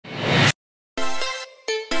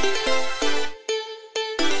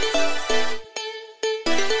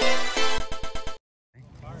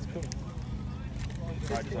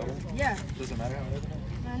Yeah. Doesn't matter how it is?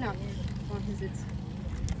 No. As long as it's...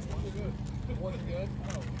 It wasn't good?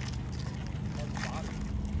 Oh.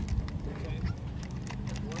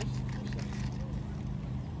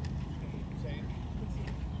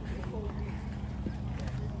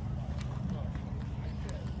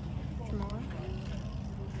 Tomorrow?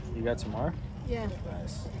 You got tomorrow? Yeah.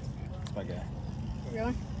 Nice. That's my guy.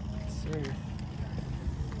 Really? Sir.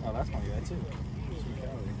 Oh, that's my guy too.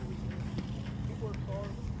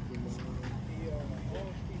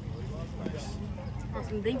 Nice.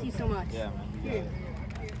 Awesome. Thank you so much. Yeah, man. You got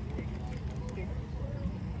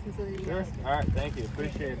it. Sure. All right. Thank you.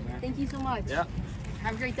 Appreciate it, man. Thank you so much. Yeah.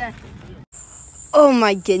 Have a great day. Oh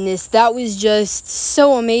my goodness, that was just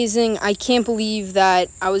so amazing. I can't believe that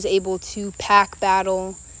I was able to pack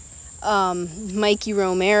battle Mikey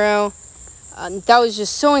Romero. That was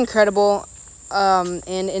just so incredible and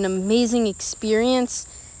an amazing experience.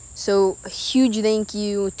 So a huge thank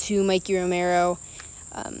you to Mikey Romero,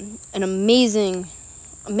 an amazing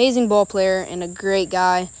ball player and a great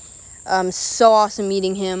guy. So awesome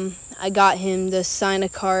meeting him. I got him to sign a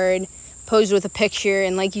card, posed with a picture,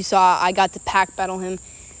 and like you saw, I got to pack battle him.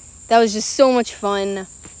 That was just so much fun.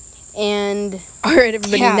 And all right,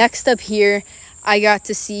 everybody, next up here, I got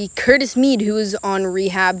to see Curtis Mead, who was on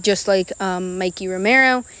rehab, just like Mikey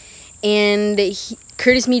Romero. And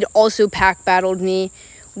Curtis Mead also pack battled me.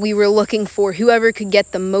 We were looking for whoever could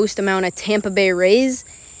get the most amount of Tampa Bay Rays.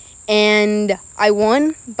 And I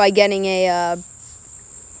won by getting a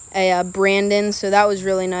Brandon, so that was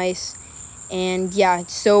really nice. And yeah,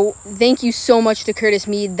 so thank you so much to Curtis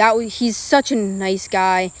Mead. He's such a nice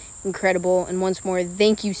guy, incredible. And once more,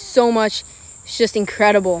 thank you so much. It's just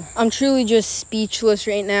incredible. I'm truly just speechless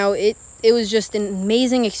right now. It was just an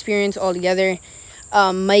amazing experience altogether.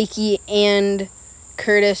 Mikey and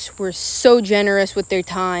Curtis were so generous with their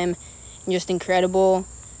time and just incredible.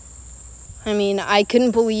 I mean, I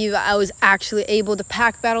couldn't believe I was actually able to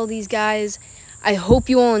pack battle these guys. I hope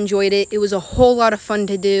you all enjoyed it. It was a whole lot of fun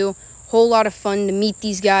to do. Whole lot of fun to meet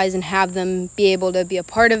these guys and have them be able to be a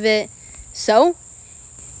part of it. So,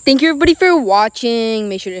 thank you everybody for watching.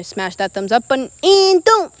 Make sure to smash that thumbs up button and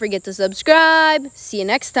don't forget to subscribe. See you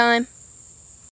next time.